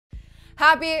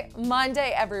Happy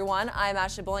Monday, everyone. I'm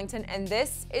Ashley Bullington, and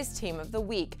this is Team of the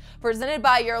Week, presented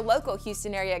by your local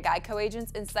Houston area Geico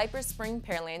agents in Cypress Spring,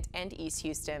 Pearland, and East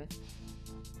Houston.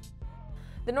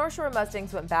 The North Shore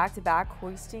Mustangs went back-to-back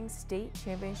hoisting state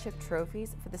championship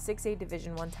trophies for the 6A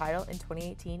Division I title in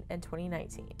 2018 and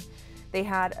 2019. They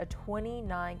had a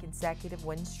 29 consecutive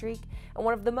win streak and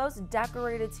one of the most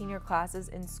decorated senior classes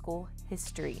in school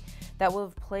history that will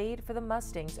have played for the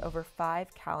Mustangs over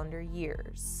 5 calendar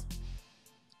years.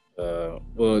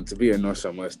 Well, to be a North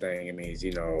Shore Mustang, it means,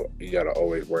 you got to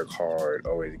always work hard,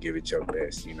 always give it your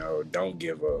best, don't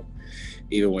give up.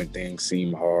 Even when things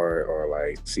seem hard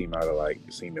or seem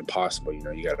impossible,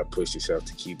 you got to push yourself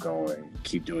to keep going,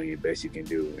 keep doing your best you can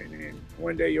do, and then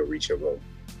one day you'll reach your goal.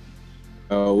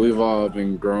 We've all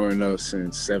been growing up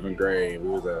since 7th grade. We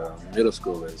were middle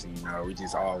schoolers, and, we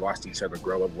just all watched each other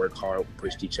grow up, work hard,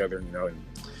 pushed each other, and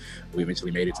we eventually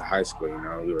made it to high school.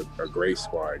 We were a great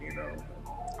squad,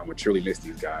 I'm gonna truly miss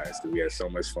these guys because we had so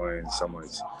much fun, so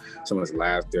much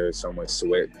laughter, so much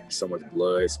sweat, so much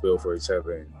blood spilled for each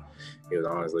other. And it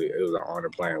was an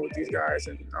honor playing with these guys,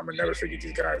 and I'm gonna never forget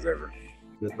these guys ever.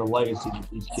 The legacy that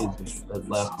these kids have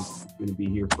left is going to be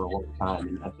here for a long time,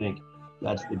 and I think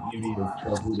that's the beauty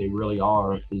of who they really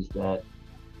are. Is that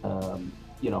they're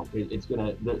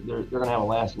gonna have a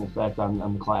lasting effect on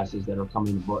the classes that are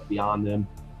coming beyond them.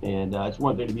 And it's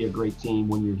one thing to be a great team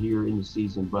when you're here in the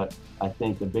season, but I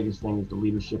think the biggest thing is the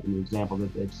leadership and the example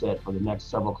that they've set for the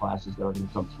next several classes that are going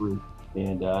to come through.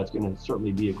 And it's going to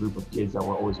certainly be a group of kids that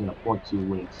we're always going to point to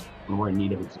when we're in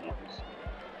need of examples.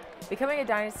 Becoming a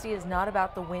dynasty is not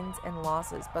about the wins and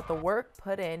losses, but the work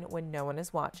put in when no one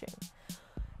is watching,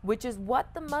 which is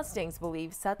what the Mustangs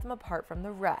believe set them apart from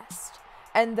the rest.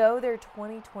 And though their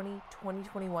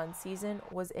 2020-2021 season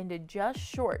was ended just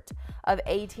short of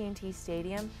AT&T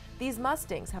Stadium, these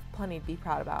Mustangs have plenty to be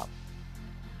proud about.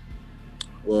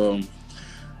 Well,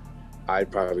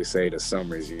 I'd probably say the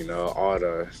summers, all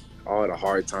the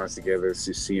hard times together,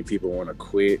 just seeing people want to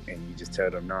quit, and you just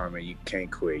tell them, "No, man, you can't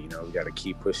quit. We got to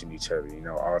keep pushing each other."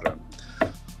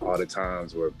 All the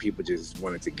times where people just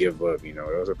wanted to give up.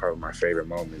 Those are probably my favorite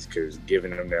moments because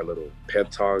giving them that little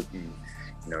pep talk and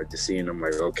just seeing them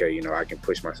okay, I can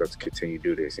push myself to continue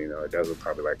to do this, those are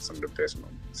probably some of the best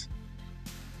moments.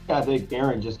 Yeah, I think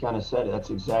Aaron just kind of said it.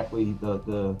 That's exactly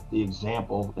the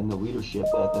example and the leadership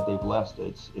that they've left.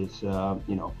 It's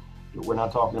we're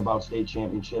not talking about state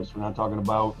championships. We're not talking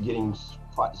about getting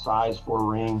size for a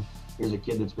ring. Here's a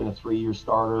kid that's been a 3-year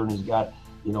starter and has got,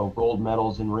 gold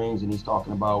medals and rings, and he's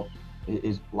talking about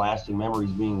his lasting memories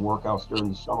being workouts during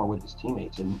the summer with his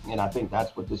teammates. And I think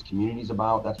that's what this community is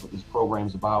about. That's what this program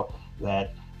is about,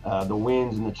 that the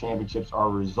wins and the championships are a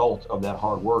result of that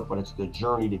hard work, but it's the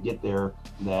journey to get there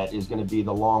that is going to be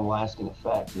the long lasting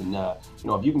effect. And,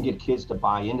 if you can get kids to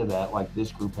buy into that, like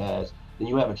this group has, then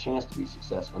you have a chance to be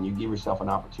successful, and you give yourself an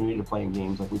opportunity to play in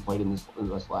games like we played in this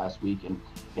last week and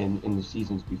in the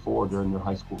seasons before during their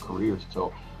high school careers.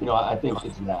 So, I think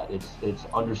it's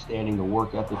understanding the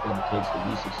work ethic that it takes to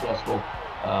be successful,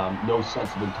 no sense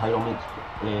of entitlement,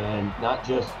 and not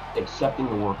just accepting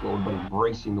the workload, but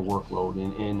embracing the workload.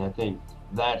 And I think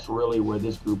that's really where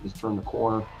this group has turned the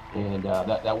corner, and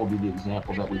that will be the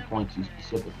example that we point to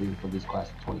specifically for this class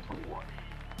of 2021.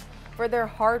 For their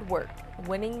hard work,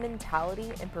 winning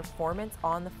mentality, and performance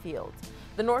on the field,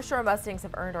 the North Shore Mustangs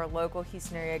have earned our local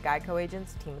Houston area Geico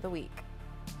agents Team of the Week.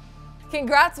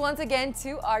 Congrats once again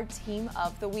to our Team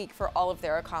of the Week for all of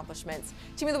their accomplishments.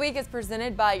 Team of the Week is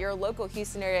presented by your local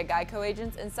Houston area Geico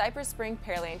agents in Cypress Spring,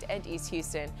 Pearland, and East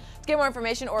Houston. To get more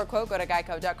information or a quote, go to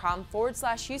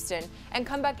geico.com/Houston and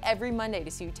come back every Monday to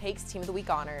see who takes Team of the Week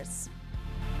honors.